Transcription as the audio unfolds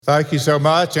Thank you so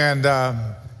much. And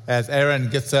as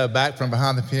Aaron gets back from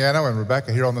behind the piano and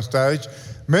Rebecca here on the stage,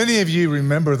 many of you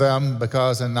remember them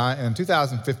because in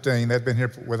 2015, they'd been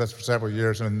here with us for several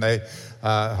years, and they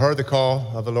heard the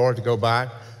call of the Lord to go back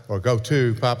or go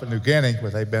to Papua New Guinea, where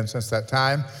they've been since that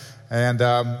time. And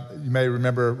you may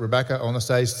remember Rebecca on the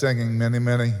stage singing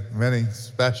many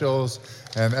specials,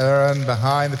 and Aaron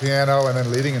behind the piano and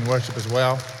then leading in worship as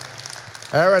well.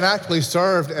 Aaron actually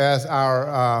served as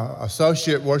our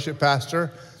associate worship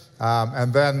pastor,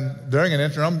 and then during an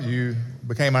interim, you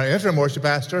became our interim worship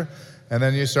pastor, and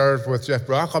then you served with Jeff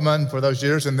Brockelman for those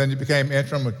years, and then you became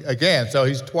interim again. So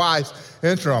he's twice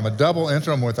interim, a double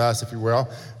interim with us, if you will,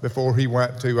 before he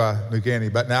went to New Guinea.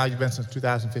 But now you've been since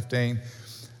 2015.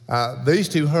 These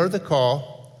two heard the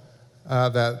call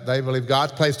that they believe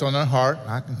God's placed on their heart.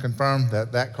 I can confirm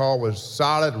that call was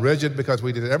solid, rigid, because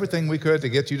we did everything we could to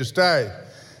get you to stay.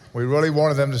 We really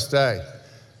wanted them to stay.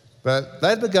 But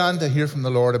they'd begun to hear from the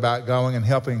Lord about going and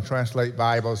helping translate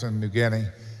Bibles in New Guinea,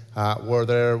 where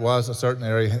there was a certain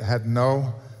area that had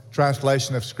no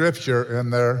translation of Scripture in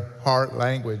their heart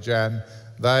language. And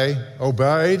they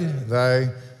obeyed, they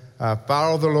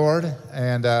followed the Lord,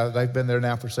 and they've been there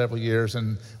now for several years,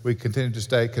 and we continue to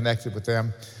stay connected with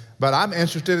them. But I'm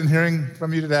interested in hearing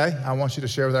from you today. I want you to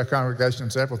share with our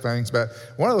congregation several things. But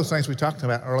one of those things we talked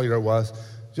about earlier was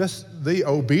just the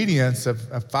obedience of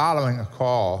following a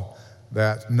call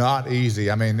that's not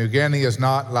easy. I mean, New Guinea is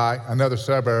not like another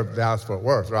suburb of Dallas-Fort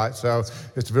Worth, right? So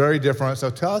it's very different. So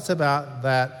tell us about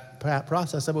that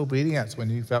process of obedience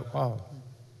when you felt called.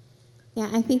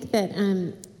 Yeah, I think that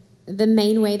the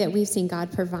main way that we've seen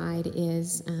God provide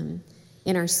is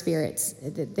in our spirits.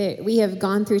 We have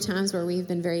gone through times where we've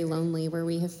been very lonely, where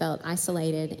we have felt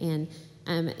isolated,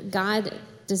 and God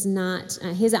does not,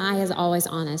 his eye is always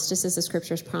on us, just as the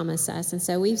scriptures promise us. And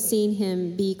so we've seen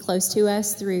him be close to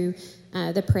us through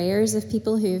the prayers of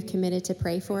people who have committed to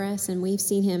pray for us, and we've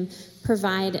seen him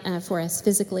provide for us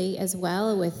physically as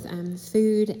well with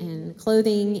food and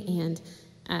clothing and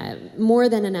more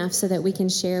than enough so that we can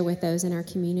share with those in our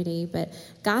community. But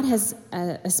God has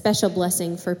a special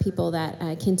blessing for people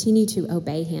that continue to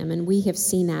obey him, and we have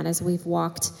seen that as we've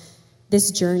walked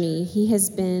this journey. He has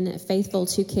been faithful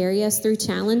to carry us through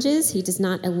challenges. He does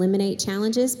not eliminate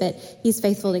challenges, but he's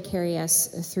faithful to carry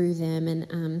us through them.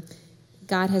 And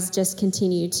God has just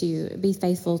continued to be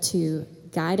faithful to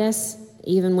guide us,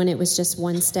 even when it was just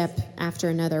one step after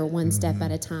another, one step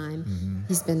at a time.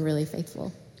 He's been really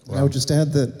faithful. Wow. I would just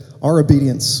add that our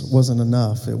obedience wasn't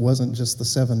enough. It wasn't just the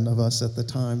 7 of us at the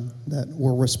time that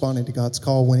were responding to God's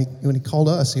call. When he called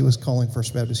us, he was calling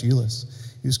First Baptist Euless.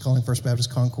 He was calling First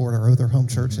Baptist Concord, our other home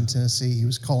church in Tennessee. He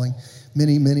was calling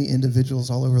many individuals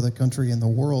all over the country and the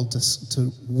world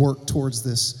to work towards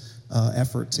this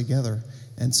effort together.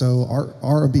 And so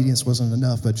our obedience wasn't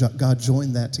enough, but God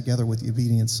joined that together with the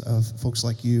obedience of folks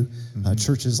like you,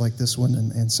 churches like this one,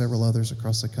 and several others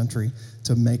across the country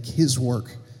to make his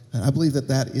work. And I believe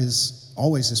that is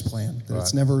always his plan, that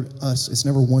It's never us, it's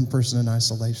never one person in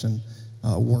isolation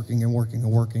working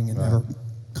and never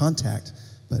contact,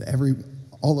 but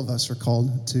all of us are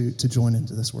called to join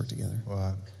into this work together.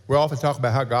 Wow. We often talk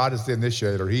about how God is the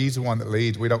initiator. He's the one that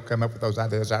leads. We don't come up with those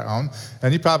ideas our own.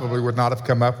 And you probably would not have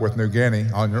come up with New Guinea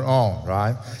on your own,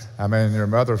 right? I mean, you're a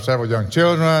mother of several young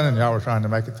children, and y'all were trying to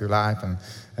make it through life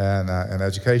and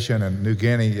education, and New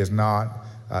Guinea is not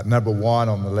number one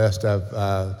on the list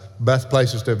of best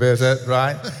places to visit,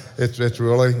 right? It's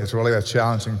really a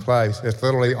challenging place. It's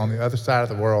literally on the other side of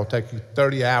the world. It'll take you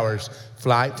 30 hours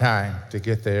flight time to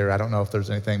get there. I don't know if there's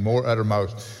anything more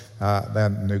uttermost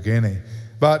than New Guinea.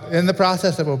 But in the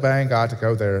process of obeying God to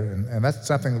go there, and that's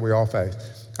something that we all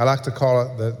face. I like to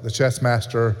call it the chess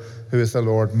master, who is the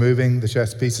Lord, moving the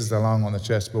chess pieces along on the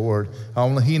chessboard.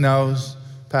 Only he knows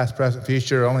past, present,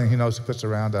 future. Only he knows who puts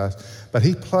around us. But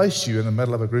he placed you in the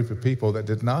middle of a group of people that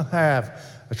did not have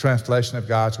a translation of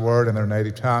God's word in their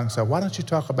native tongue. So why don't you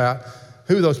talk about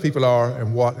who those people are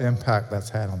and what impact that's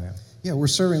had on them? Yeah, we're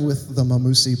serving with the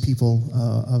Mamusi people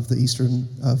of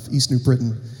East New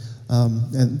Britain.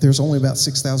 And there's only about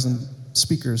 6,000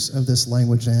 speakers of this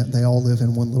language, and they all live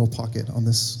in one little pocket on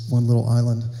this one little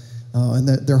island. And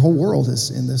their whole world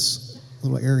is in this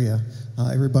little area.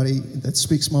 Everybody that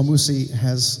speaks Mamusi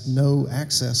has no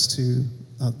access to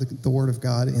the Word of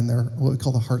God in their, what we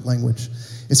call the heart language.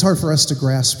 It's hard for us to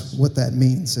grasp what that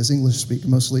means as English speakers,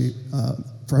 mostly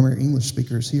primary English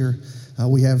speakers here.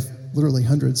 We have literally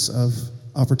hundreds of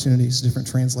opportunities, different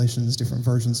translations, different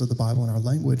versions of the Bible in our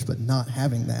language, but not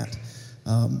having that.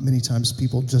 Many times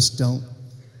people just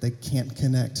they can't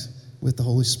connect with the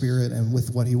Holy Spirit and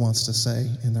with what he wants to say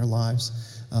in their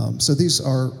lives. So these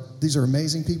are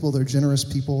amazing people. They're generous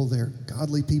people. They're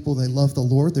godly people. They love the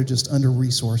Lord. They're just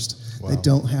under-resourced. Wow. They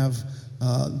don't have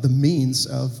the means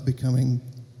of becoming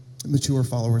mature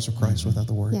followers of Christ without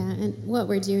the Word. Yeah, and what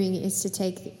we're doing is to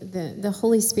take the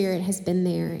Holy Spirit has been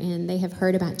there, and they have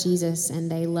heard about Jesus,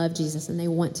 and they love Jesus, and they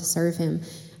want to serve him,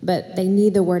 but they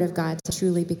need the Word of God to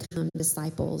truly become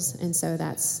disciples, and so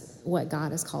that's what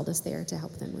God has called us there to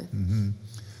help them with. Mm-hmm.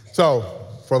 So,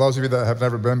 for those of you that have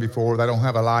never been before, they don't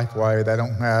have a Lifeway, they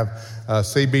don't have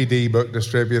CBD book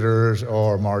distributors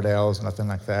or Mardells, nothing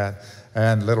like that,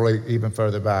 and literally even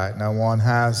further back, no one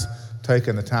has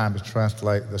taken the time to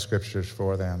translate the scriptures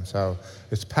for them. So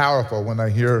it's powerful when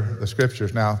they hear the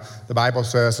scriptures. Now, the Bible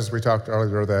says, as we talked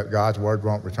earlier, that God's word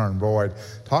won't return void.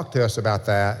 Talk to us about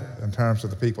that in terms of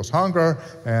the people's hunger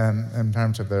and in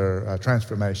terms of their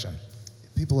transformation.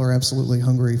 People are absolutely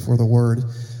hungry for the Word.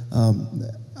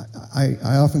 I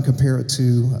often compare it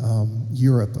to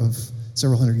Europe of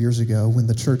several hundred years ago when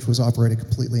the church was operated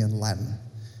completely in Latin.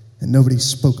 And nobody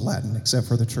spoke Latin except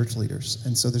for the church leaders.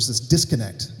 And so there's this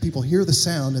disconnect. People hear the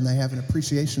sound and they have an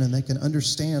appreciation and they can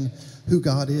understand who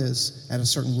God is at a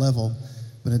certain level.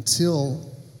 But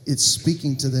until it's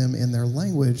speaking to them in their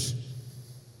language,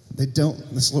 they don't,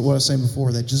 this is what I was saying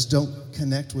before, they just don't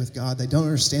connect with God. They don't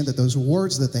understand that those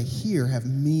words that they hear have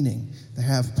meaning, they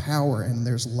have power, and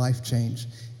there's life change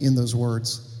in those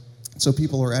words. So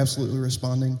people are absolutely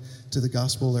responding to the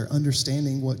gospel. They're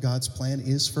understanding what God's plan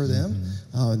is for them.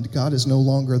 God is no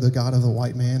longer the God of the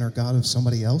white man or God of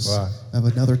somebody else, of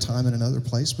another time and another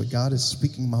place, but God is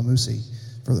speaking Mamusi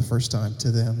for the first time to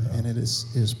them, and it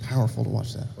is powerful to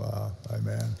watch that. Wow,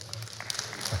 amen.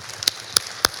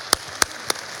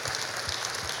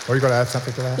 Are you going to add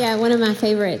something to that? Yeah, one of my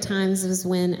favorite times was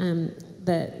when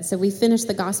so we finished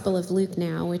the Gospel of Luke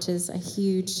now, which is a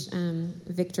huge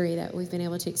victory that we've been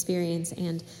able to experience,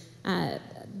 and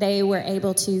they were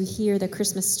able to hear the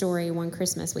Christmas story one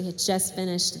Christmas. We had just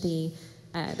finished the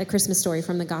Christmas story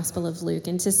from the Gospel of Luke,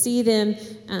 and to see them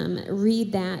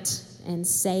read that and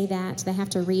say that, they have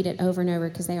to read it over and over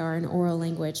because they are an oral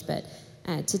language, but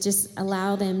to just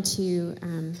allow them to,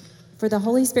 for the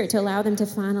Holy Spirit to allow them to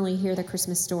finally hear the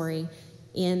Christmas story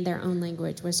in their own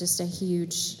language was just a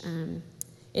huge,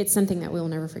 it's something that we'll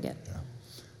never forget. Yeah.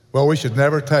 Well, we should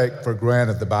never take for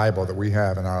granted the Bible that we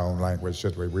have in our own language,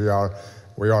 should we? We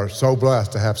are so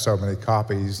blessed to have so many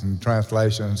copies and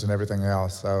translations and everything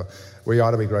else. So we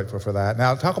ought to be grateful for that.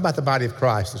 Now, talk about the body of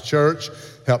Christ. The church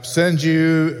helps send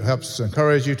you, helps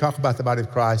encourage you. Talk about the body of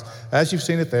Christ as you've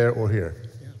seen it there or here.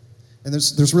 And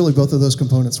there's really both of those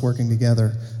components working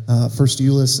together. First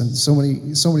Euless and so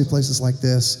many places like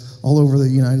this, all over the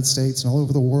United States and all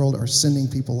over the world, are sending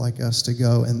people like us to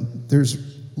go. And there's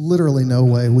literally no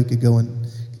way we could go and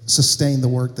sustain the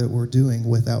work that we're doing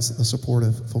without the support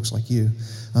of folks like you.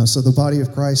 So the body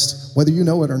of Christ, whether you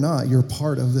know it or not, you're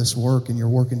part of this work and you're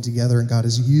working together, and God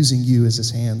is using you as his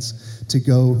hands to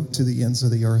go to the ends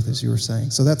of the earth, as you were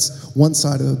saying. So that's one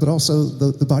side of it, but also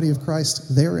the body of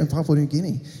Christ there in Papua New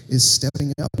Guinea is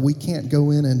stepping up. We can't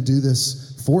go in and do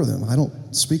this for them. I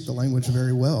don't speak the language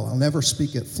very well. I'll never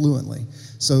speak it fluently.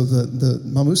 So the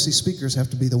Mamusi speakers have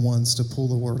to be the ones to pull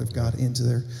the word of God into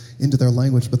their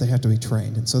language, but they have to be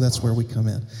trained, and so that's where we come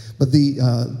in. But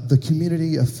the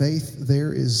community of faith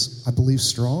there is, I believe,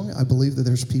 strong. I believe that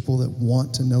there's people that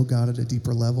want to know God at a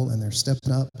deeper level, and they're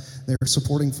stepping up. They're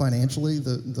supporting financially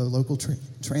the local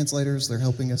translators. They're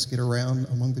helping us get around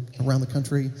around the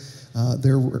country.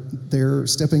 They're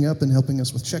stepping up and helping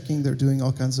us with checking. They're doing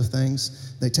all kinds of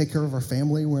things. They take care of our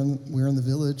family. We're in the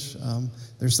village.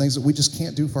 There's things that we just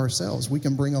can't do for ourselves. We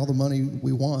can bring all the money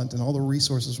we want and all the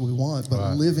resources we want,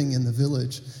 but living in the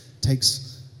village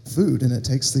takes food, and it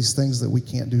takes these things that we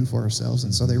can't do for ourselves.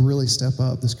 And so they really step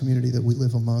up, this community that we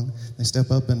live among. They step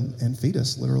up and feed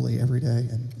us literally every day,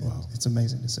 and it's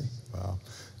amazing to see. Wow.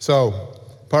 So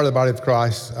part of the body of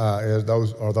Christ is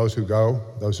those who go,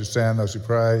 those who send, those who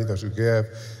pray, those who give.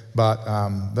 But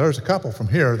there's a couple from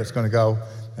here that's going to go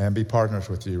and be partners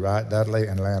with you, right? Dudley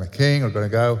and Lana King are going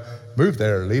to go, move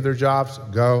there, leave their jobs,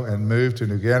 go and move to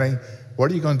New Guinea.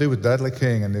 What are you going to do with Dudley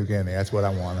King in New Guinea? That's what I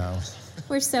want to know.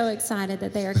 We're so excited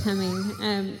that they are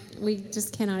coming. We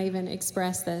just cannot even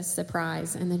express the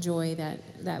surprise and the joy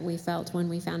that we felt when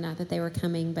we found out that they were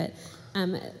coming. But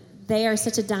they are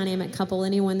such a dynamic couple.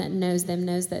 Anyone that knows them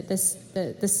knows that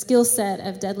the skill set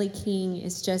of Dudley King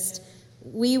is just,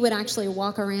 we would actually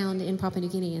walk around in Papua New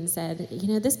Guinea and said,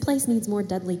 this place needs more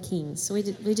Dudley Kings. So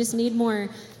we just need more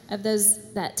of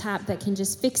that type that can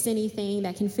just fix anything,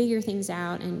 that can figure things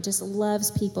out and just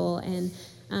loves people. And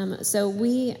So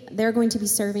they're going to be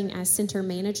serving as center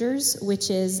managers, which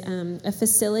is a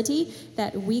facility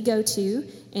that we go to,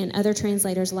 and other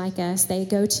translators like us, they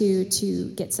go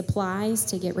to get supplies,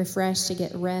 to get refreshed, to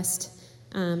get rest,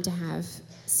 to have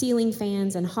ceiling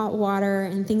fans and hot water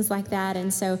and things like that.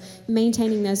 And so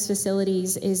maintaining those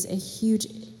facilities is a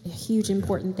huge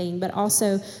important thing. But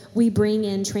also we bring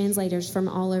in translators from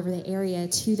all over the area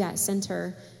to that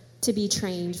center to be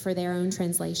trained for their own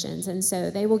translations. And so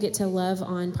they will get to love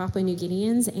on Papua New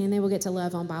Guineans, and they will get to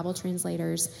love on Bible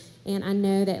translators. And I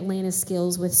know that Lana's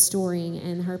skills with storing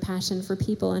and her passion for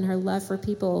people and her love for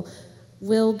people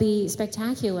will be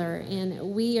spectacular.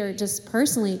 And we are just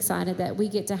personally excited that we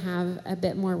get to have a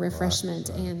bit more refreshment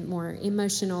and more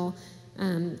emotional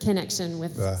connection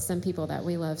with some people that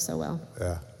we love so well.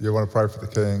 Yeah, you want to pray for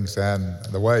the Kings and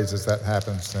the ways as that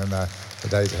happens in the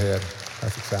days ahead.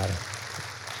 That's exciting.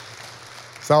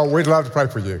 So we'd love to pray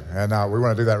for you, and we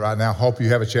want to do that right now. Hope you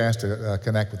have a chance to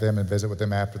connect with them and visit with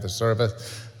them after the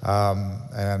service.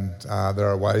 And there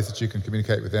are ways that you can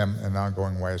communicate with them in an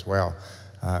ongoing way as well.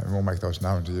 And we'll make those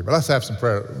known to you. But let's have some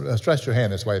prayer. Stretch your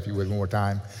hand this way, if you would, one more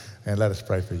time, and let us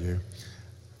pray for you.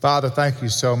 Father, thank you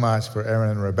so much for Aaron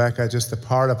and Rebecca, just the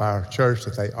part of our church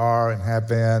that they are and have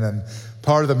been, and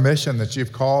part of the mission that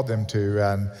you've called them to,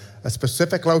 and a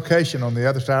specific location on the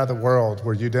other side of the world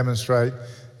where you demonstrate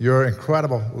your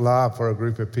incredible love for a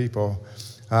group of people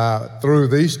through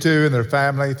these two and their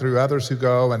family, through others who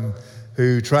go and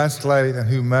who translate and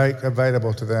who make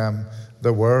available to them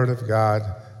the Word of God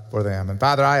for them. And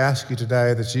Father, I ask you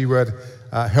today that you would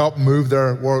help move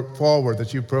their work forward,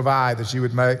 that you provide, that you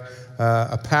would make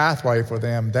a pathway for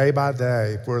them day by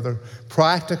day for the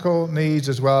practical needs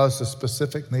as well as the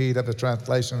specific need of the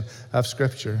translation of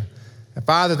Scripture. And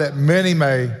Father, that many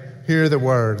may hear the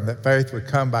word, and that faith would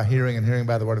come by hearing, and hearing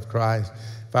by the word of Christ.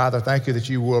 Father, thank you that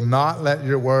you will not let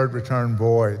your word return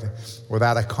void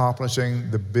without accomplishing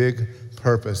the big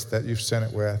purpose that you've sent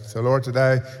it with. So Lord,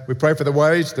 today we pray for the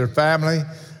Wades, their family.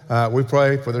 We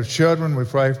pray for their children. We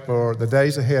pray for the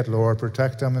days ahead, Lord.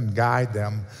 Protect them and guide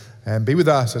them, and be with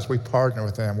us as we partner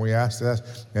with them. We ask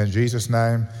this in Jesus'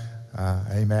 name.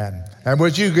 Amen. And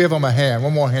would you give them a hand,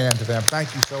 one more hand to them.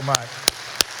 Thank you so much.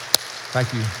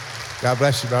 Thank you. God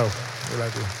bless you both. We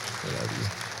love you. We love you.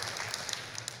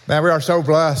 Now, we are so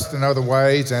blessed to know the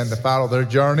Wades and to follow their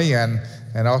journey and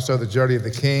also the journey of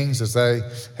the Kings as they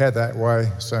head that way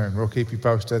soon. We'll keep you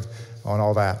posted on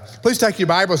all that. Please take your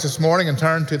Bibles this morning and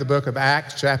turn to the book of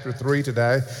Acts chapter 3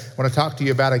 today. I want to talk to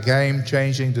you about a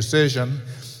game-changing decision.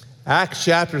 Acts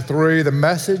chapter 3, the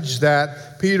message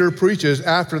that Peter preaches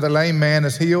after the lame man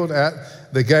is healed at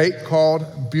the gate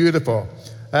called Beautiful.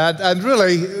 And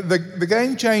really, the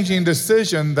game-changing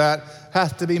decision that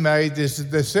has to be made is the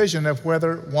decision of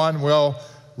whether one will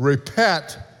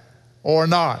repent or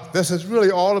not. This is really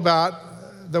all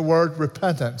about the word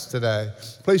repentance today.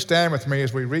 Please stand with me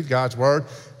as we read God's word,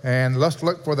 and let's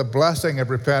look for the blessing of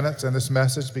repentance in this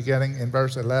message beginning in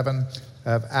verse 11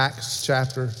 of Acts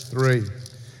chapter 3.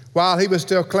 While he was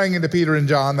still clinging to Peter and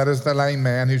John, that is the lame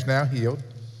man who's now healed,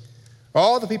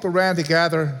 all the people ran to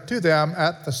gather to them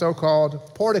at the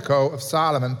so-called portico of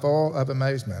Solomon, full of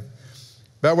amazement.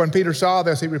 But when Peter saw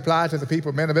this, he replied to the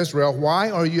people, men of Israel, why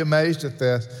are you amazed at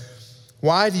this?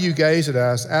 Why do you gaze at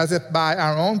us as if by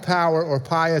our own power or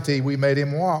piety we made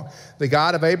him walk? The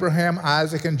God of Abraham,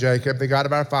 Isaac, and Jacob, the God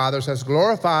of our fathers, has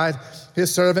glorified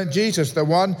his servant Jesus, the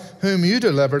one whom you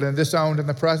delivered and disowned in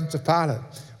the presence of Pilate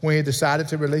when he decided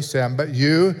to release him. But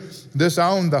you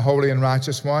disowned the holy and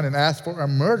righteous one and asked for a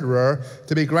murderer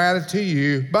to be granted to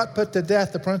you, but put to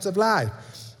death the Prince of Life,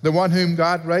 the one whom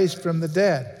God raised from the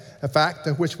dead, a fact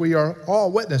of which we are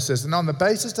all witnesses. And on the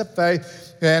basis of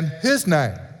faith in his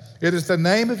name, it is the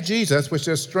name of Jesus which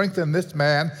has strengthened this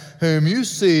man whom you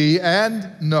see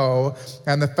and know,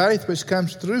 and the faith which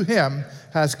comes through him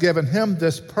has given him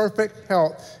this perfect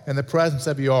health in the presence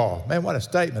of you all. Man, what a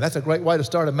statement. That's a great way to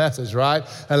start a message, right?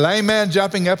 A lame man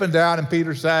jumping up and down, and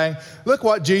Peter saying, look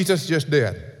what Jesus just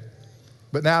did.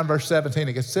 But now in verse 17,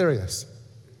 it gets serious.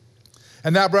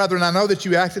 And now, brethren, I know that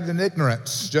you acted in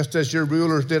ignorance, just as your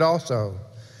rulers did also.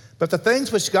 But the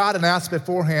things which God announced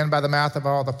beforehand by the mouth of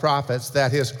all the prophets,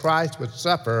 that his Christ would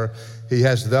suffer, he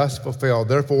has thus fulfilled.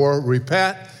 Therefore,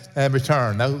 repent and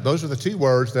return. Those are the two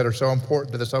words that are so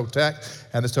important to this whole text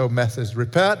and this whole message.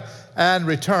 Repent and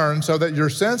return, so that your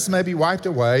sins may be wiped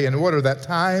away, in order that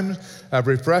times of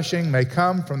refreshing may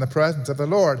come from the presence of the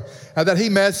Lord, and that he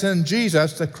may send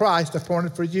Jesus, the Christ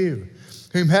appointed for you,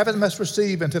 whom heaven must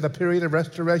receive into the period of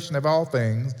restoration of all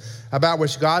things, about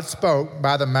which God spoke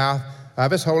by the mouth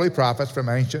of his holy prophets from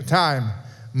ancient time.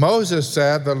 Moses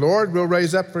said, the Lord will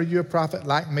raise up for you a prophet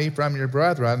like me from your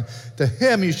brethren. To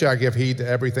him you shall give heed to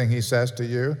everything he says to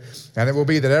you. And it will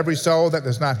be that every soul that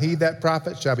does not heed that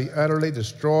prophet shall be utterly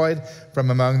destroyed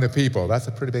from among the people. That's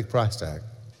a pretty big price tag.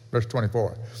 Verse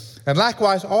 24. And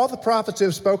likewise, all the prophets who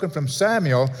have spoken from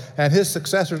Samuel and his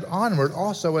successors onward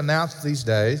also announced these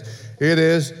days, it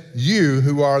is you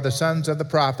who are the sons of the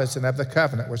prophets and of the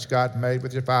covenant which God made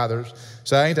with your fathers,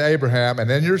 saying to Abraham, and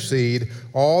in your seed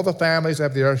all the families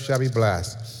of the earth shall be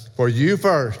blessed. For you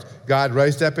first God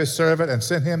raised up his servant and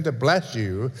sent him to bless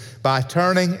you by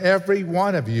turning every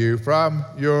one of you from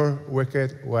your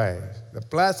wicked ways. The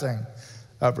blessing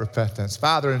of repentance.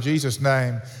 Father, in Jesus'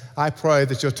 name, I pray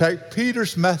that you'll take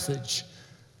Peter's message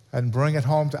and bring it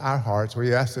home to our hearts.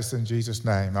 We ask this in Jesus'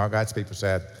 name. All God's people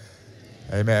said,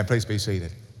 amen. Please be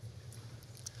seated.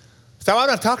 So I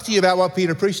want to talk to you about what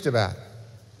Peter preached about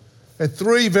in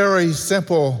three very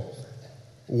simple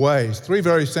ways, three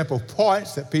very simple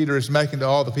points that Peter is making to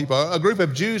all the people. A group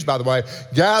of Jews, by the way,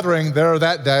 gathering there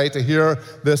that day to hear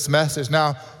this message.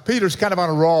 Now, Peter's kind of on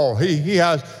a roll. He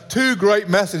has two great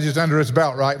messages under his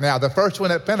belt right now. The first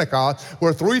one at Pentecost,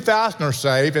 where 3,000 are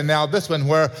saved, and now this one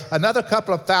where another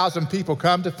couple of thousand people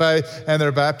come to faith and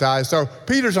they're baptized. So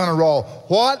Peter's on a roll.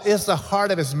 What is the heart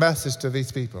of his message to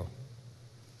these people?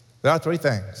 There are three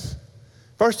things.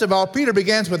 First of all, Peter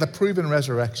begins with a proven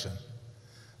resurrection.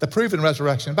 The proven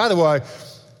resurrection. By the way,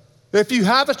 if you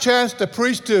have a chance to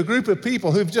preach to a group of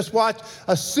people who've just watched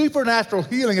a supernatural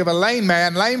healing of a lame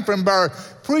man, lame from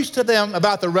birth, preach to them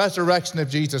about the resurrection of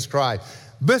Jesus Christ.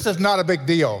 This is not a big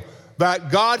deal, that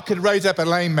God could raise up a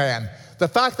lame man. The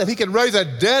fact that he could raise a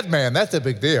dead man, that's a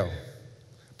big deal.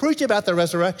 Preach about the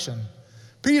resurrection.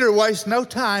 Peter wastes no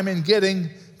time in getting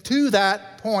to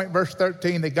that point. Verse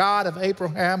 13, the God of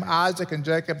Abraham, Isaac, and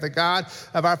Jacob, the God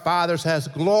of our fathers, has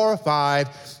glorified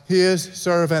his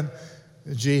servant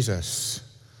Jesus.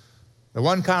 The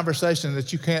one conversation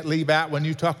that you can't leave out when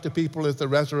you talk to people is the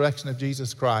resurrection of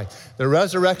Jesus Christ. The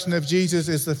resurrection of Jesus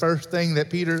is the first thing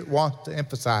that Peter wants to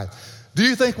emphasize. Do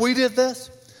you think we did this?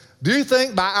 Do you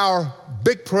think by our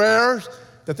big prayers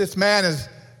that this man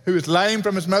who is lame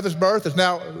from his mother's birth is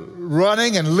now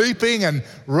running and leaping and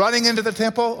running into the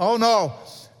temple? Oh no.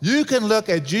 You can look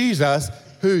at Jesus,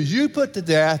 who you put to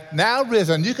death, now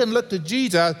risen. You can look to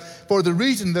Jesus for the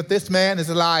reason that this man is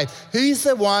alive. He's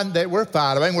the one that we're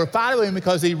following. We're following him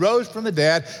because he rose from the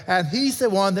dead, and he's the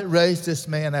one that raised this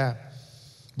man up.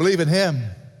 Believe in him,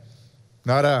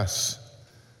 not us.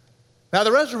 Now,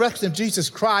 the resurrection of Jesus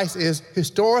Christ is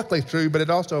historically true, but it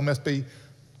also must be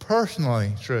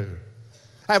personally true.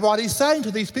 And what he's saying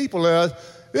to these people is,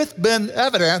 it's been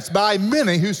evidenced by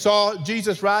many who saw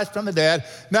Jesus rise from the dead.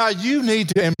 Now you need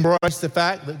to embrace the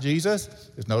fact that Jesus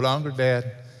is no longer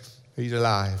dead. He's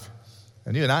alive.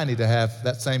 And you and I need to have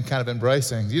that same kind of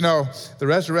embracing. You know, the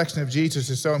resurrection of Jesus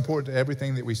is so important to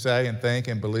everything that we say and think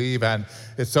and believe, and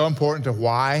it's so important to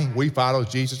why we follow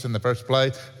Jesus in the first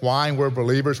place, why we're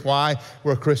believers, why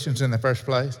we're Christians in the first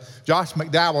place. Josh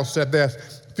McDowell said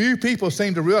this, few people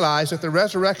seem to realize that the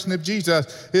resurrection of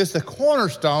Jesus is the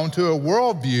cornerstone to a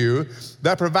worldview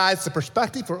that provides the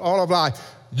perspective for all of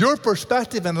life. Your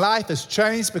perspective in life has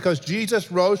changed because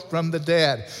Jesus rose from the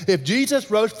dead. If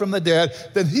Jesus rose from the dead,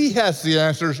 then he has the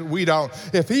answers, we don't.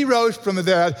 If he rose from the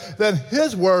dead, then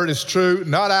his word is true,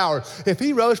 not ours. If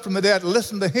he rose from the dead,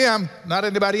 listen to him, not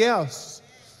anybody else.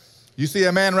 You see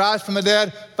a man rise from the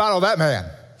dead, follow that man.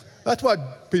 That's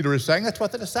what Peter is saying. That's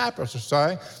what the disciples are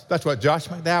saying. That's what Josh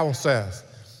McDowell says.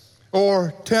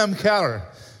 Or Tim Keller,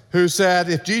 who said,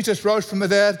 if Jesus rose from the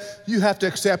dead, you have to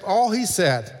accept all he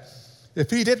said.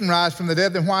 If he didn't rise from the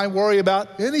dead, then why worry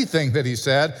about anything that he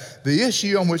said? The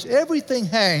issue on which everything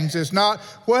hangs is not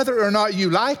whether or not you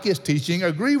like his teaching,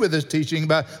 agree with his teaching,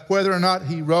 but whether or not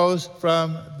he rose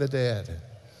from the dead.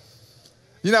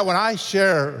 You know, when I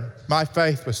share my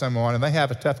faith with someone and they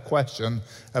have a tough question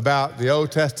about the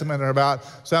Old Testament or about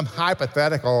some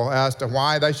hypothetical as to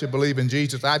why they should believe in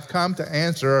Jesus, I've come to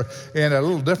answer in a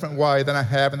little different way than I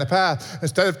have in the past.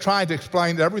 Instead of trying to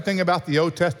explain everything about the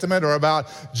Old Testament or about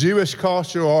Jewish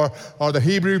culture or the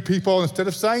Hebrew people, instead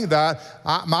of saying that,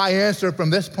 my answer from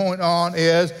this point on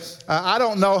is, I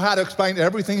don't know how to explain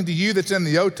everything to you that's in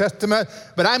the Old Testament,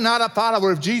 but I'm not a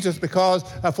follower of Jesus because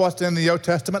of what's in the Old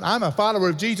Testament. I'm a follower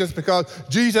of Jesus because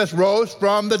Jesus rose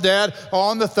from the dead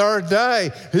on the third day.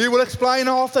 He will explain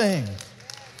all things.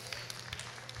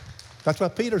 That's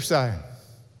what Peter's saying.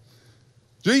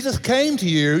 Jesus came to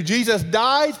you, Jesus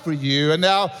died for you, and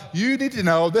now you need to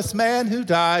know this man who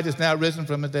died is now risen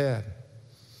from the dead.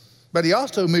 But he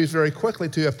also moves very quickly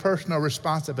to a personal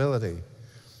responsibility.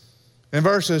 In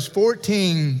verses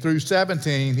 14 through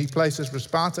 17, he places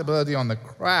responsibility on the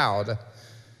crowd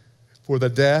for the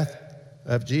death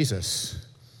of Jesus.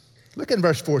 Look in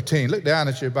verse 14. Look down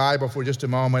at your Bible for just a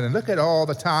moment and look at all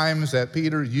the times that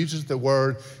Peter uses the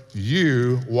word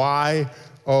you, Y-O-U.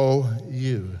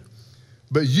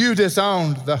 But you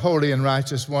disowned the holy and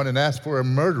righteous one and asked for a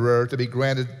murderer to be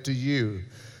granted to you.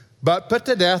 But put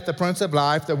to death the Prince of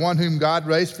Life, the one whom God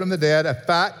raised from the dead, a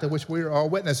fact of which we are all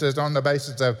witnesses on the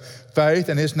basis of faith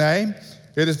in his name.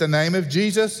 It is the name of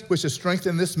Jesus which has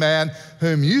strengthened this man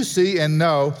whom you see and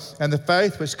know, and the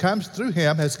faith which comes through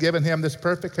him has given him this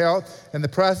perfect health in the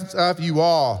presence of you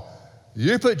all.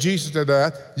 You put Jesus to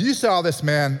death. You saw this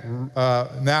man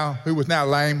who was now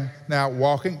lame, now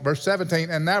walking. Verse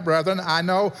 17, and now, brethren, I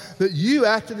know that you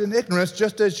acted in ignorance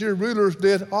just as your rulers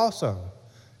did also.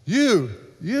 You.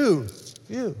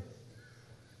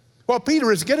 What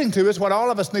Peter is getting to is what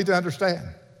all of us need to understand.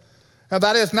 And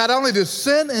that is, not only does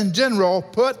sin in general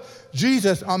put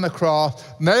Jesus on the cross,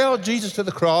 nail Jesus to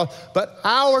the cross, but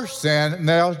our sin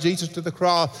nails Jesus to the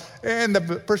cross. In the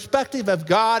perspective of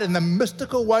God and the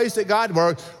mystical ways that God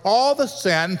works, all the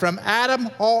sin from Adam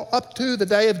all up to the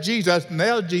day of Jesus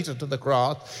nailed Jesus to the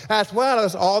cross, as well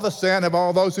as all the sin of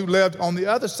all those who lived on the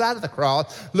other side of the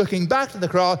cross, looking back to the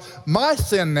cross. My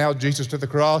sin nailed Jesus to the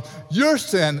cross. Your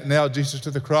sin nailed Jesus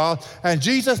to the cross. And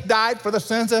Jesus died for the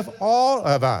sins of all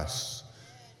of us.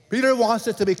 Peter wants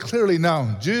it to be clearly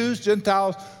known. Jews,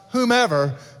 Gentiles,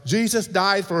 whomever, Jesus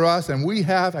died for us, and we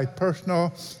have a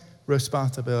personal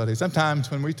responsibility. Sometimes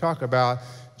when we talk about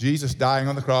Jesus dying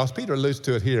on the cross, Peter alludes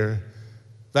to it here,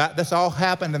 that this all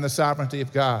happened in the sovereignty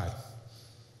of God.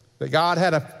 That God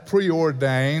had a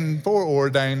foreordained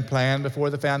plan before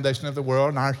the foundation of the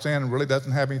world, and our sin really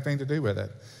doesn't have anything to do with it.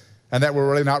 And that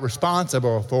we're really not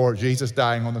responsible for Jesus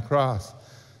dying on the cross.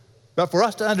 But for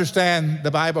us to understand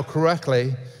the Bible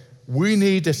correctly, we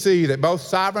need to see that both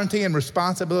sovereignty and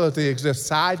responsibility exist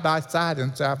side by side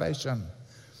in salvation.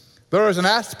 There is an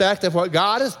aspect of what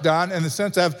God has done in the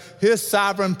sense of his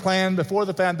sovereign plan before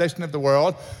the foundation of the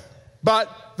world,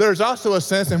 but there's also a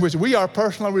sense in which we are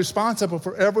personally responsible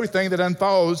for everything that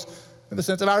unfolds in the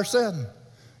sense of our sin.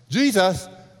 Jesus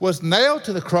was nailed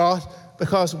to the cross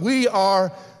because we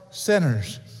are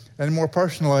sinners. And more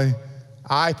personally,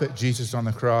 I put Jesus on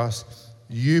the cross.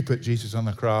 You put Jesus on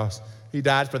the cross. He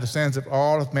died for the sins of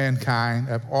all of mankind,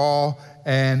 of all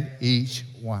and each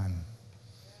one.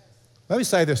 Let me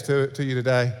say this to you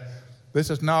today. This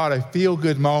is not a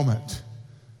feel-good moment,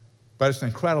 but it's an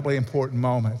incredibly important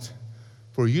moment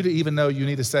for you to even know you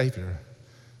need a Savior.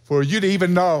 For you to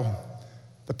even know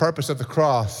the purpose of the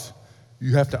cross,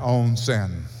 you have to own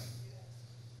sin.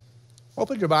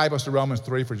 Open your Bibles to Romans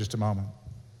 3 for just a moment.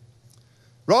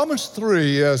 Romans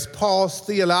 3 is Paul's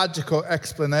theological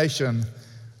explanation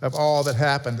of all that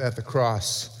happened at the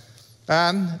cross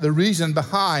and the reason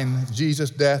behind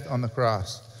Jesus' death on the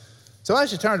cross. So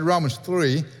as you turn to Romans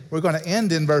 3, we're going to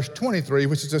end in verse 23,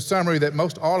 which is a summary that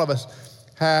most all of us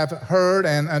have heard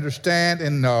and understand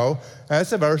and know. And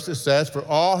it's a verse that says, for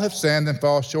all have sinned and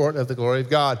fall short of the glory of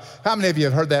God. How many of you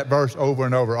have heard that verse over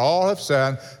and over? All have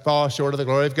sinned, fall short of the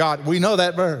glory of God. We know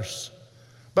that verse.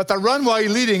 But the runway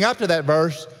leading up to that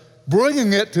verse,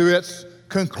 bringing it to its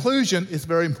conclusion, is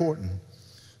very important.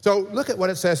 So look at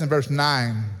what it says in verse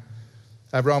 9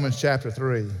 of Romans chapter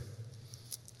 3. In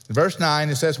verse 9,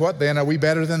 it says, what then? Are we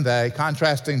better than they?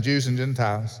 Contrasting Jews and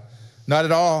Gentiles. Not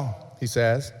at all, he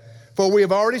says. For we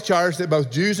have already charged that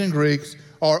both Jews and Greeks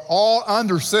are all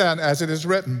under sin, as it is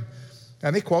written.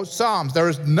 And he quotes Psalms. There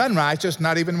is none righteous,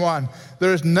 not even one.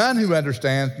 There is none who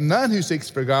understands, none who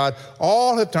seeks for God.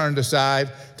 All have turned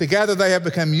aside. Together they have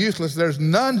become useless. There's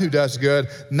none who does good,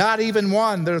 not even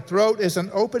one. Their throat is an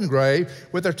open grave.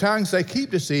 With their tongues they keep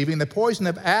deceiving. The poison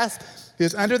of asp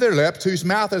is under their lips, whose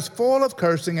mouth is full of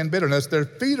cursing and bitterness. Their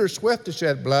feet are swift to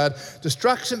shed blood.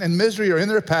 Destruction and misery are in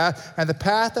their path, and the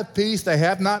path of peace they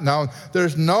have not known.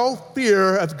 There's no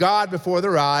fear of God before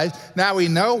their eyes. Now we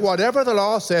know whatever the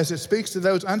law says, it speaks to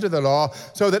those under the law,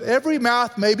 so that every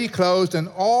mouth may be closed and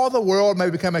all the world may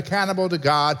become accountable to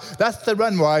God. That's the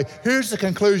runway. Here's the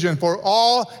conclusion. For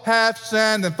all have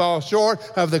sinned and fall short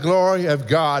of the glory of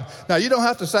God. Now you don't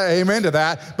have to say amen to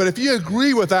that, but if you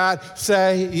agree with that,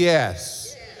 say yes.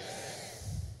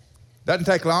 Doesn't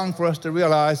take long for us to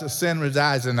realize that sin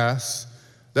resides in us.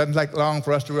 Doesn't take long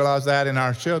for us to realize that in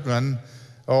our children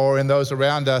or in those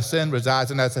around us. Sin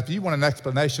resides in us. If you want an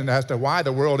explanation as to why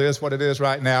the world is what it is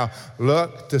right now,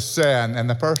 look to sin and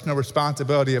the personal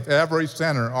responsibility of every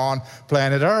sinner on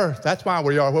planet Earth. That's why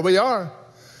we are where we are.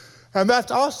 And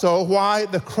that's also why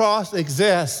the cross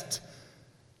exists.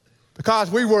 Because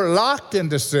we were locked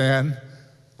into sin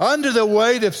under the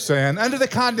weight of sin, under the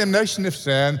condemnation of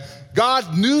sin.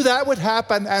 God knew that would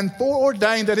happen and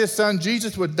foreordained that his son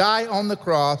Jesus would die on the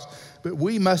cross, but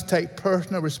we must take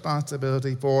personal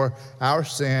responsibility for our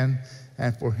sin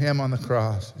and for him on the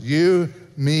cross. You,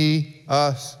 me,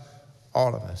 us,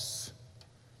 all of us.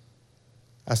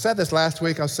 I said this last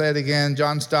week, I'll say it again.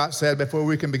 John Stott said, before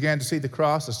we can begin to see the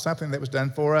cross as something that was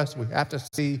done for us, we have to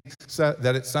see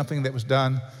that it's something that was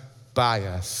done by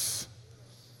us.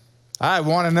 I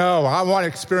want to know, I want to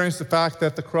experience the fact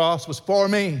that the cross was for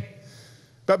me.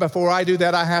 But before I do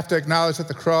that, I have to acknowledge that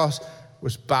the cross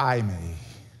was by me,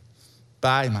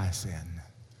 by my sin.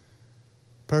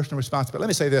 Personal responsibility. Let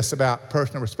me say this about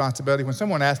personal responsibility. When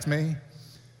someone asks me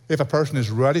if a person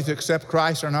is ready to accept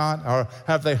Christ or not, or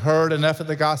have they heard enough of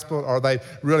the gospel, or are they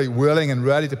really willing and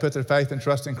ready to put their faith and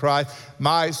trust in Christ,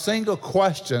 my single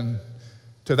question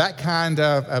to that kind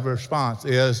of response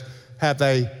is, have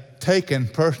they taken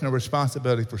personal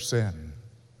responsibility for sin?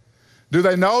 Do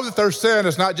they know that their sin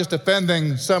is not just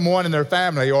offending someone in their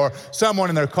family or someone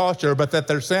in their culture, but that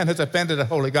their sin has offended a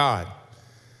holy God?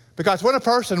 Because when a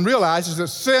person realizes that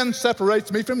sin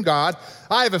separates me from God,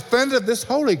 I have offended this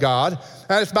holy God,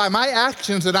 and it's by my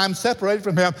actions that I'm separated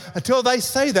from him. Until they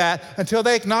say that, until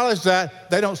they acknowledge that,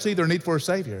 they don't see their need for a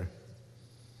Savior.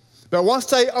 But once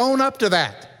they own up to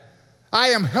that,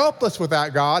 I am helpless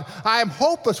without God. I am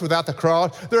hopeless without the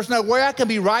cross. There's no way I can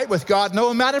be right with God, no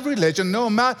amount of religion, no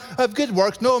amount of good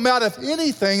works, no amount of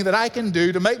anything that I can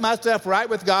do to make myself right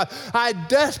with God. I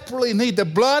desperately need the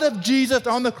blood of Jesus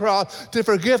on the cross to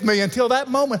forgive me. Until that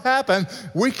moment happens,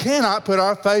 we cannot put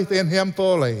our faith in him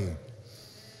fully.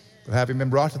 But having been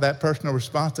brought to that personal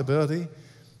responsibility,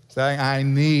 saying, I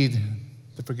need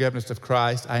the forgiveness of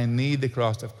Christ, I need the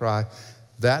cross of Christ,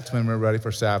 that's when we're ready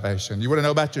for salvation. You want to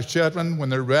know about your children when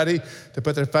they're ready to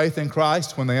put their faith in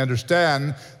Christ, when they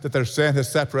understand that their sin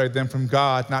has separated them from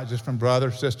God, not just from brother,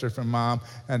 sister, from mom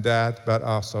and dad, but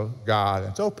also God.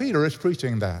 And so Peter is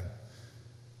preaching that.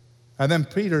 And then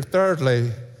Peter,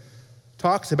 thirdly,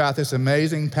 talks about this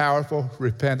amazing, powerful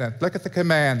repentance. Look at the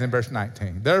command in verse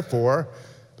 19. Therefore,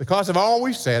 because of all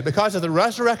we've said, because of the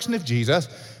resurrection of Jesus,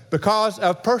 because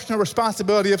of personal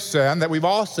responsibility of sin, that we've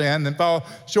all sinned and fall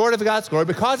short of God's glory,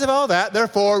 because of all that,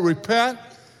 therefore, repent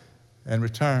and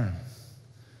return.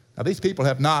 Now, these people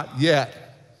have not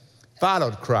yet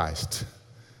followed Christ.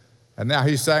 And now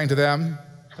he's saying to them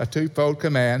a twofold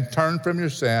command: turn from your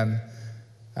sin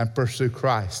and pursue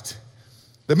Christ.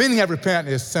 The meaning of repent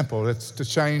is simple. It's to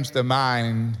change the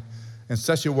mind in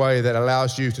such a way that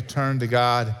allows you to turn to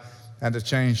God and to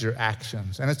change your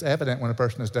actions. And it's evident when a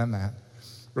person has done that.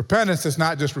 Repentance is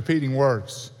not just repeating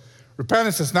words.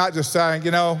 Repentance is not just saying,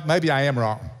 maybe I am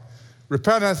wrong.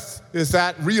 Repentance is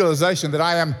that realization that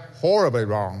I am horribly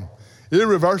wrong,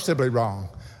 irreversibly wrong.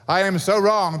 I am so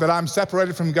wrong that I'm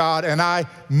separated from God, and I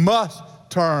must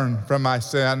turn from my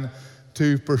sin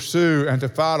to pursue and to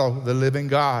follow the living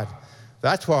God.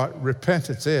 That's what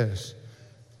repentance is.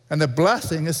 And the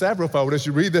blessing is severalfold. As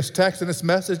you read this text and this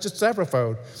message, it's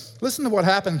severalfold. Listen to what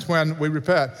happens when we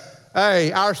repent.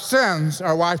 A, our sins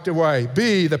are wiped away.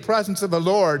 B, the presence of the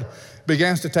Lord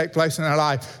begins to take place in our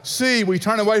life. C, we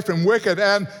turn away from wicked.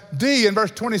 And D, in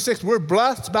verse 26, we're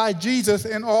blessed by Jesus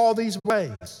in all these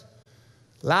ways.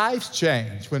 Lives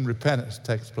change when repentance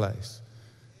takes place.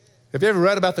 Have you ever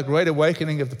read about the Great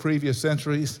Awakening of the previous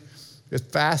centuries? It's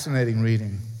fascinating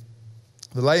reading.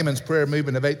 The Layman's Prayer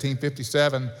movement of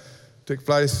 1857 took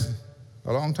place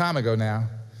a long time ago now.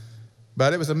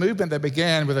 But it was a movement that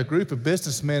began with a group of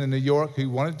businessmen in New York who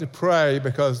wanted to pray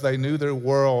because they knew their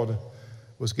world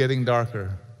was getting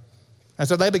darker. And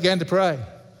so they began to pray.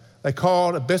 They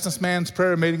called a businessman's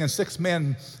prayer meeting, and 6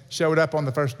 men showed up on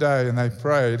the first day, and they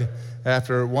prayed.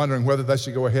 After wondering whether they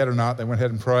should go ahead or not, they went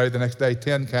ahead and prayed. The next day,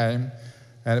 10 came,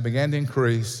 and it began to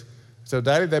increase. So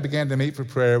daily they began to meet for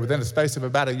prayer. Within a space of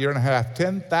about a year and a half,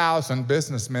 10,000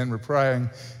 businessmen were praying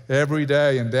every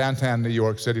day in downtown New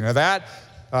York City. Now that,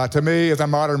 to me, is a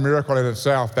modern miracle in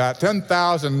itself, that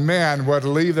 10,000 men would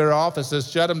leave their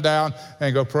offices, shut them down,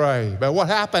 and go pray. But what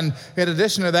happened in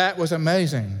addition to that was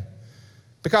amazing.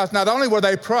 Because not only were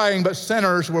they praying, but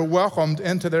sinners were welcomed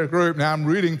into their group. Now I'm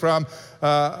reading from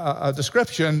a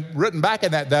description written back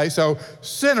in that day. So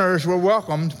sinners were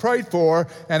welcomed, prayed for,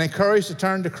 and encouraged to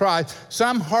turn to Christ.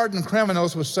 Some hardened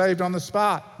criminals were saved on the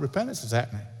spot. Repentance is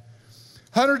happening.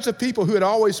 Hundreds of people who had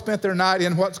always spent their night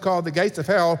in what's called the gates of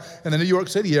hell in the New York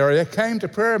City area came to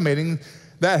prayer meetings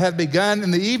that had begun in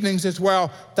the evenings as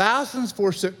well. Thousands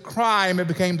forsook crime and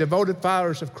became devoted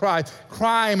followers of Christ.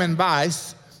 Crime and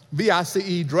vice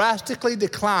VICE, drastically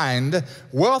declined,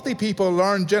 wealthy people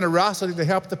learned generosity to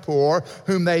help the poor,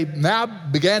 whom they now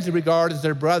began to regard as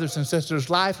their brothers and sisters.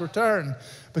 Life returned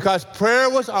because prayer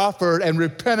was offered and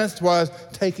repentance was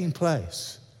taking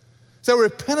place. So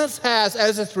repentance has,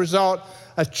 as its result,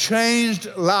 a changed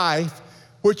life,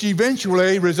 which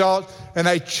eventually results in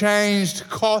a changed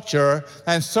culture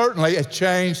and certainly a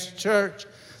changed church.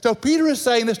 So Peter is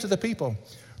saying this to the people: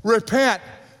 repent,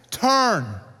 turn,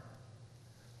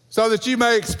 so that you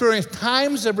may experience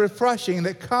times of refreshing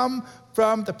that come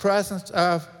from the presence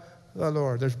of the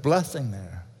Lord. There's blessing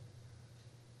there.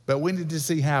 But we need to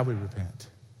see how we repent.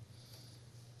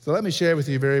 So let me share with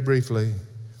you very briefly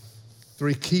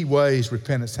 3 key ways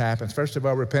repentance happens. First of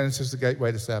all, repentance is the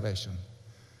gateway to salvation.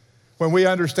 When we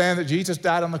understand that Jesus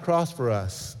died on the cross for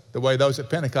us, the way those at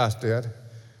Pentecost did,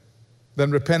 then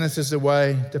repentance is the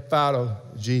way to follow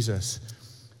Jesus.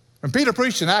 When Peter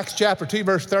preached in Acts chapter 2,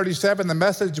 verse 37, the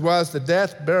message was the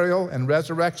death, burial, and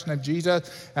resurrection of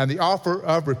Jesus and the offer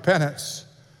of repentance.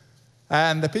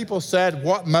 And the people said,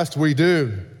 "What must we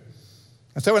do?"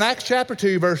 And so in Acts chapter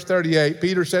 2, verse 38,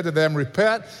 Peter said to them,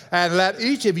 "Repent and let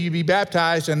each of you be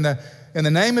baptized in the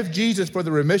name of Jesus for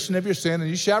the remission of your sin, and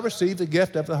you shall receive the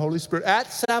gift of the Holy Spirit."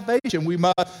 At salvation, we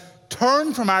must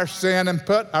turn from our sin and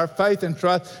put our faith and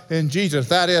trust in Jesus.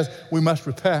 That is, we must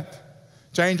repent.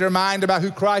 Change our mind about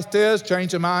who Christ is,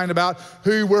 change our mind about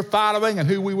who we're following and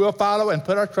who we will follow, and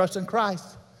put our trust in Christ.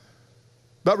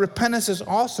 But repentance is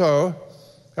also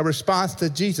a response to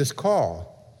Jesus' call.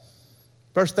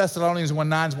 1 Thessalonians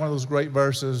 1:9 is one of those great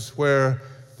verses where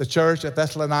the church at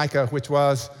Thessalonica, which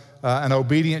was an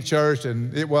obedient church,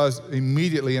 and it was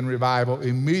immediately in revival,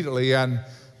 immediately in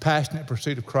passionate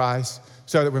pursuit of Christ,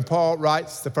 so that when Paul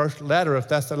writes the first letter of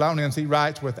Thessalonians, he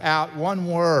writes without one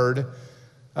word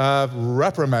of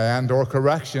reprimand or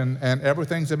correction, and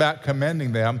everything's about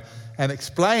commending them and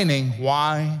explaining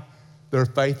why their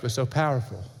faith was so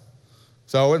powerful.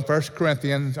 So in 1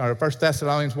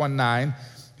 Thessalonians 1:9,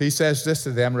 he says this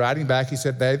to them, writing back, he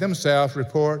said, "They themselves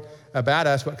report about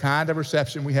us what kind of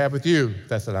reception we have with you,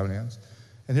 Thessalonians."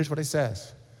 And here's what he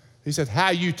says. He said, "How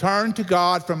you turn to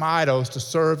God from idols to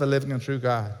serve the living and true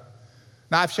God."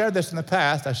 Now, I've shared this in the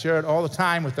past. I share it all the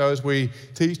time with those we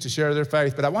teach to share their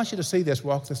faith. But I want you to see this,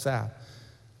 walk this out.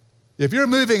 If you're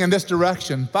moving in this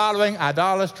direction, following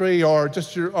idolatry or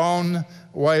just your own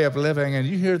way of living, and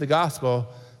you hear the gospel,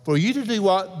 for you to do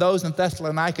what those in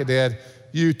Thessalonica did,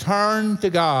 you turn to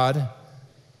God.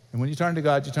 And when you turn to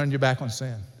God, you turn your back on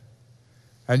sin.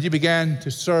 And you begin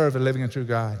to serve the living and true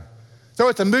God. So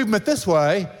it's a movement this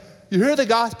way. You hear the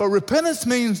gospel. Repentance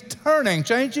means turning,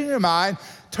 changing your mind,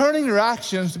 turning your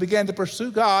actions to begin to pursue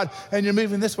God, and you're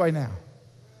moving this way now.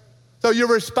 So you're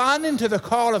responding to the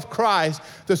call of Christ,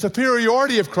 the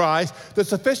superiority of Christ, the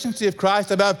sufficiency of Christ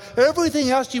above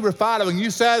everything else you were following. You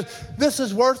said, "This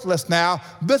is worthless now.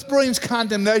 This brings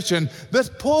condemnation. This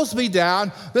pulls me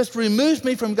down. This removes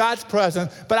me from God's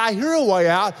presence. But I hear a way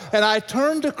out, and I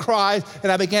turn to Christ,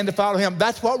 and I begin to follow him."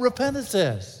 That's what repentance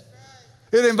is.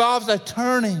 It involves a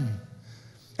turning.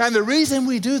 And the reason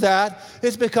we do that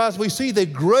is because we see the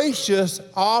gracious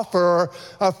offer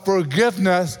of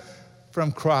forgiveness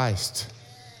from Christ.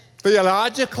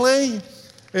 Theologically,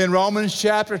 in Romans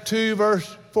chapter 2,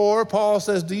 verse 4, Paul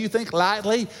says, "Do you think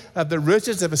lightly of the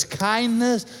riches of his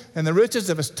kindness and the riches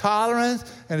of his tolerance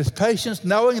and his patience,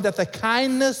 knowing that the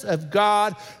kindness of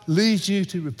God leads you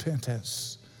to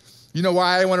repentance?" You know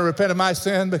why I want to repent of my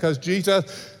sin? Because Jesus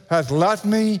has loved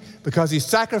me, because he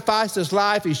sacrificed his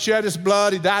life, he shed his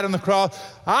blood, he died on the cross.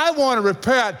 I want to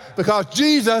repent because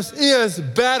Jesus is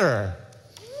better.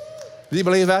 Do you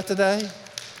believe that today?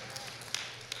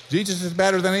 Jesus is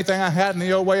better than anything I had in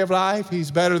the old way of life. He's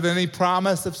better than any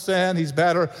promise of sin. He's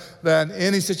better than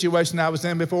any situation I was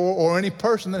in before or any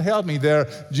person that held me there.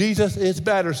 Jesus is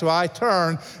better, so I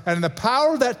turn. And in the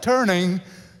power of that turning,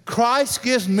 Christ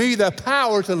gives me the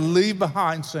power to leave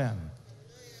behind sin.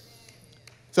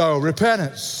 So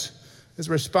repentance is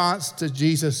a response to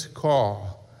Jesus'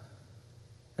 call.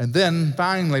 And then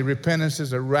finally, repentance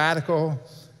is a radical,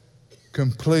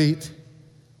 complete,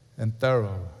 and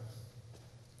thorough.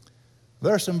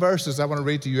 There are some verses I want to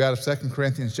read to you out of 2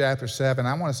 Corinthians chapter 7.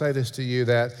 I want to say this to you,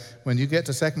 that when you get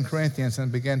to 2 Corinthians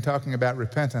and begin talking about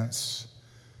repentance,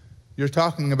 you're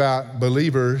talking about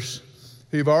believers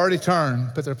who've already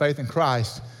turned, put their faith in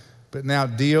Christ, but now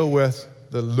deal with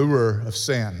the lure of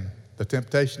sin, the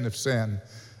temptation of sin,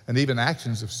 and even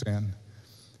actions of sin.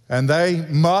 And they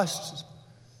must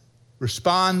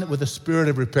respond with a spirit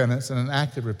of repentance and an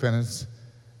act of repentance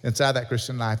inside that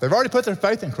Christian life. They've already put their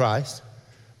faith in Christ,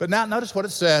 but now notice what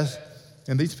it says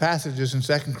in these passages in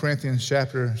 2 Corinthians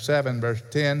chapter 7, verse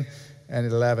 10 and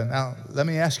 11. Now, let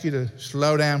me ask you to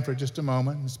slow down for just a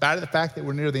moment. In spite of the fact that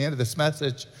we're near the end of this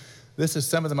message, this is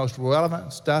some of the most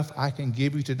relevant stuff I can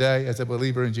give you today as a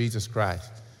believer in Jesus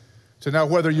Christ. To know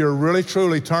whether you're really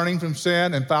truly turning from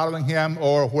sin and following him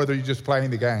or whether you're just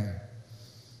playing the game.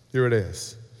 Here it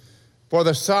is. For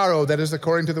the sorrow that is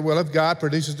according to the will of God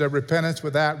produces a repentance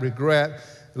without regret,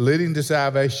 leading to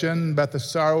salvation, but the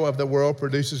sorrow of the world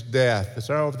produces death. The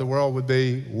sorrow of the world would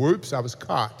be, whoops, I was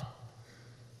caught.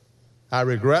 I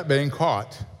regret being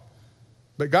caught.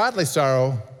 But godly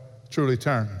sorrow truly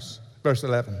turns. Verse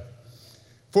 11.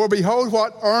 For behold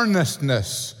what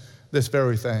earnestness, this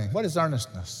very thing. What is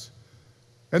earnestness?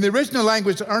 In the original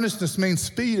language, earnestness means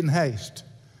speed and haste.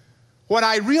 When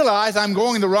I realize I'm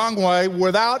going the wrong way,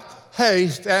 without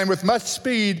haste and with much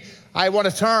speed, I want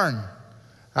to turn.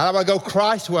 I want to go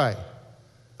Christ's way.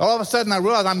 All of a sudden, I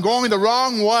realize I'm going the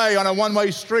wrong way on a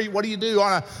one-way street. What do you do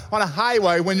on a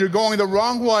highway when you're going the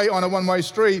wrong way on a one-way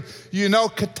street? You know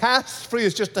catastrophe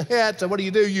is just ahead, so what do?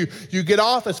 You get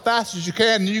off as fast as you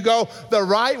can, and you go the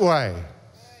right way.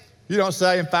 You don't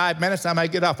say, in 5 minutes, I may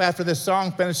get off. After this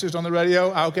song finishes on the radio,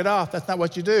 I'll get off. That's not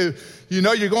what you do. You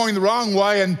know you're going the wrong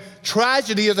way, and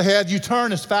tragedy is ahead. You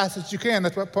turn as fast as you can.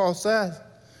 That's what Paul says.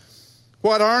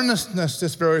 What earnestness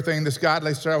this very thing, this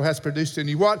godly sorrow has produced in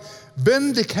you. What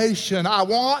vindication. I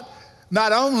want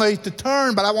not only to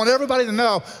turn, but I want everybody to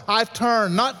know I've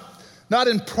turned, not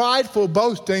in prideful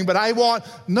boasting, but I want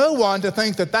no one to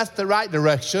think that that's the right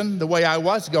direction, the way I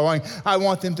was going. I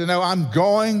want them to know I'm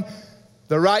going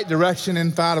the right direction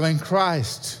in following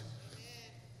Christ.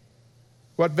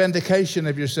 What vindication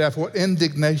of yourself, what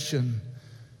indignation.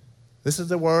 This is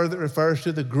the word that refers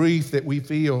to the grief that we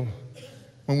feel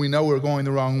when we know we're going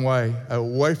the wrong way,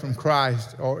 away from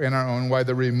Christ or in our own way,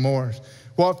 the remorse.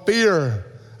 What fear.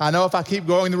 I know if I keep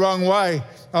going the wrong way,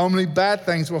 only bad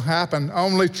things will happen.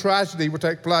 Only tragedy will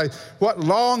take place. What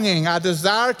longing. I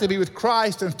desire to be with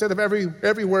Christ instead of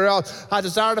everywhere else. I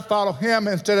desire to follow him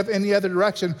instead of any other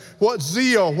direction. What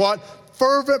zeal. What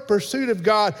fervent pursuit of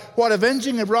God. What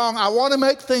avenging of wrong. I want to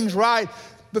make things right.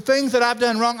 The things that I've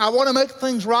done wrong, I want to make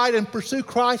things right and pursue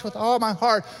Christ with all my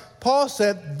heart. Paul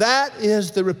said that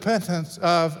is the repentance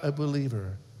of a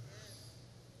believer.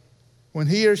 When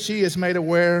he or she is made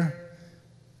aware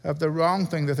of the wrong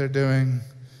thing that they're doing,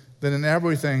 then in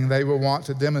everything they will want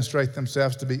to demonstrate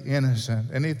themselves to be innocent.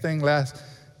 Anything less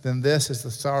than this is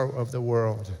the sorrow of the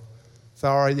world.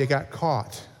 Sorry you got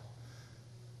caught,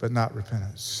 but not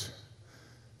repentance.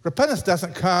 Repentance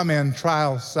doesn't come in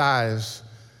trial size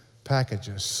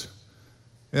packages.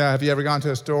 Have you ever gone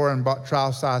to a store and bought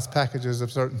trial-size packages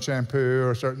of certain shampoo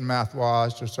or certain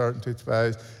mouthwash or certain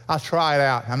toothpaste? I'll try it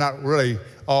out. I'm not really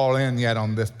all in yet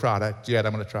on this product yet.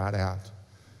 I'm going to try it out.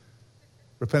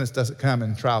 Repentance doesn't come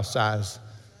in trial-size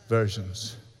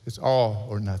versions. It's all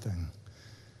or nothing.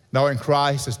 Knowing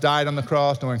Christ has died on the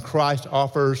cross, knowing Christ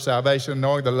offers salvation,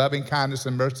 knowing the loving kindness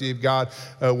and mercy of God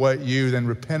await you, then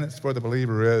repentance for the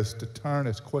believer is to turn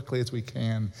as quickly as we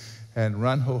can and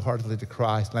run wholeheartedly to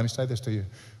Christ. Let me say this to you.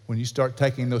 When you start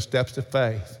taking those steps of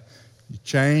faith, you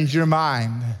change your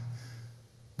mind.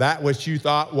 That which you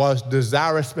thought was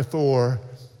desirous before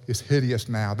is hideous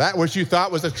now. That which you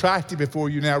thought was attractive before,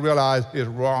 you now realize is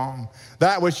wrong.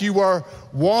 That which you were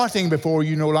wanting before,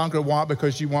 you no longer want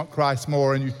because you want Christ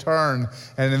more, and you turn.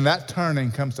 And in that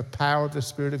turning comes the power of the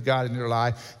Spirit of God in your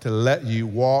life to let you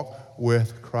walk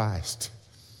with Christ.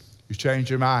 You change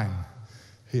your mind.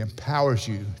 He empowers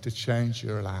you to change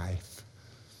your life.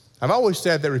 I've always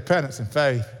said that repentance and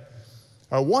faith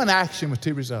are one action with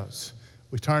two results.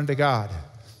 We turn to God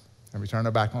and we turn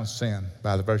our back on sin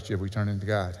by the virtue of returning to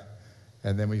God,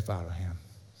 and then we follow him.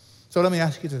 So let me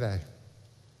ask you today,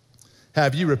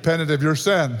 have you repented of your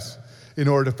sins in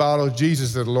order to follow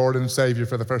Jesus as the Lord and Savior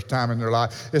for the first time in your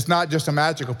life? It's not just a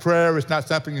magical prayer. It's not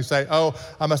something you say, oh,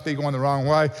 I must be going the wrong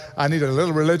way. I need a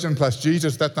little religion plus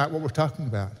Jesus. That's not what we're talking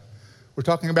about. We're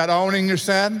talking about owning your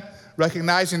sin,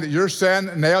 recognizing that your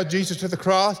sin nailed Jesus to the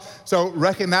cross. So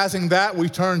recognizing that, we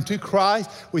turn to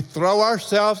Christ. We throw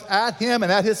ourselves at him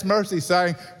and at his mercy,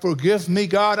 saying, forgive me,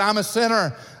 God, I'm a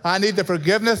sinner. I need the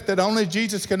forgiveness that only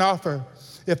Jesus can offer.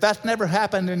 If that's never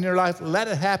happened in your life, let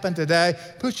it happen today.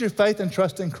 Put your faith and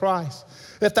trust in Christ.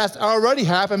 If that's already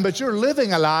happened, but you're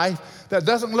living a life that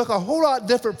doesn't look a whole lot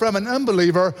different from an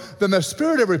unbeliever, then the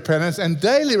spirit of repentance and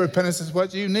daily repentance is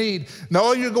what you need.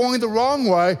 Knowing you're going the wrong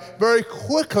way, very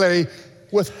quickly,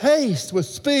 with haste, with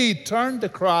speed, turn to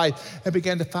Christ and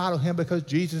begin to follow him because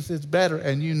Jesus is better,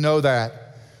 and you know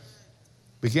that.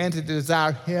 Begin to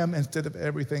desire him instead of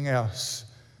everything else,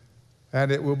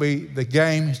 and it will be the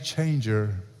game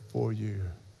changer for you.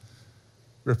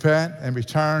 Repent and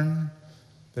return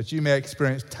that you may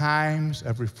experience times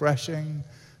of refreshing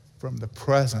from the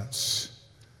presence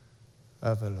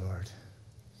of the Lord.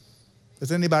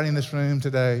 Does anybody in this room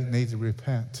today need to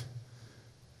repent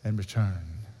and return?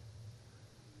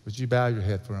 Would you bow your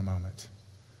head for a moment?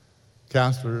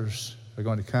 Counselors are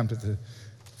going to come to the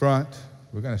front.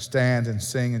 We're going to stand and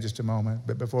sing in just a moment.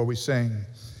 But before we sing,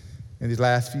 in these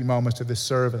last few moments of this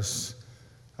service,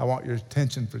 I want your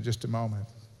attention for just a moment.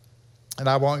 And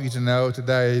I want you to know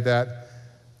today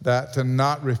that to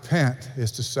not repent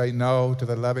is to say no to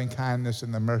the loving kindness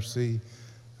and the mercy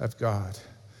of God.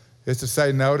 It's to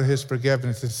say no to his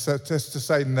forgiveness. It's to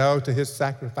say no to his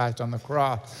sacrifice on the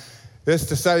cross. It's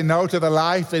to say no to the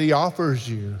life that he offers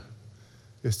you.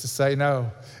 It's to say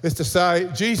no. It's to say,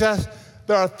 Jesus,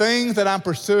 there are things that I'm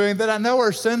pursuing that I know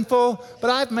are sinful, but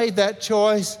I've made that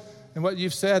choice. And what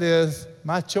you've said is,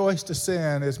 my choice to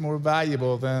sin is more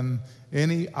valuable than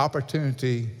any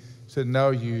opportunity to know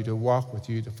you, to walk with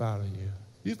you, to follow you.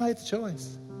 You've made the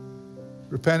choice.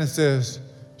 Repentance is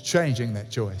changing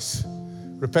that choice.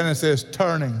 Repentance is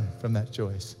turning from that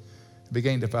choice and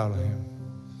beginning to follow him.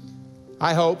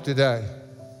 I hope today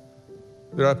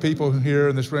there are people here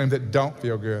in this room that don't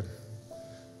feel good.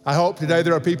 I hope today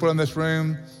there are people in this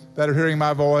room that are hearing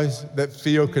my voice that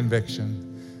feel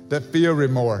conviction, that feel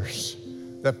remorse,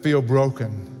 that feel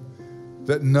broken,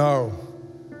 that know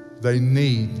they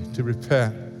need to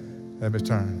repent and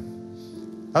return.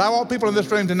 And I want people in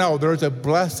this room to know there's a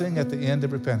blessing at the end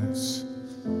of repentance.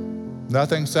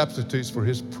 Nothing substitutes for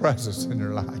his presence in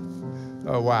your life.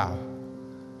 Oh, wow.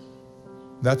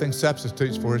 Nothing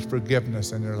substitutes for his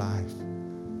forgiveness in your life.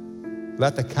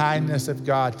 Let the kindness of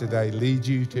God today lead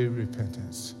you to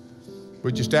repentance.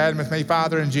 Would you stand with me,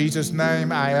 Father, in Jesus'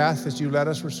 name? I ask that you let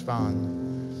us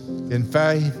respond in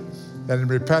faith and in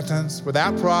repentance,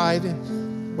 without pride,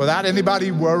 without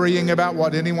anybody worrying about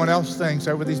what anyone else thinks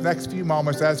over these next few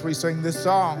moments as we sing this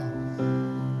song.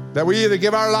 That we either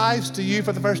give our lives to you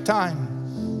for the first time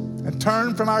and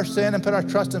turn from our sin and put our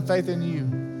trust and faith in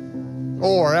you.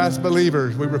 Or as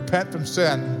believers, we repent from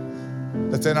sin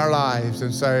that's in our lives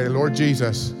and say, Lord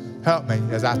Jesus, help me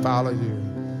as I follow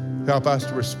you. Help us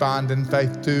to respond in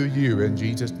faith to you in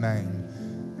Jesus' name.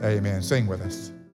 Amen. Sing with us.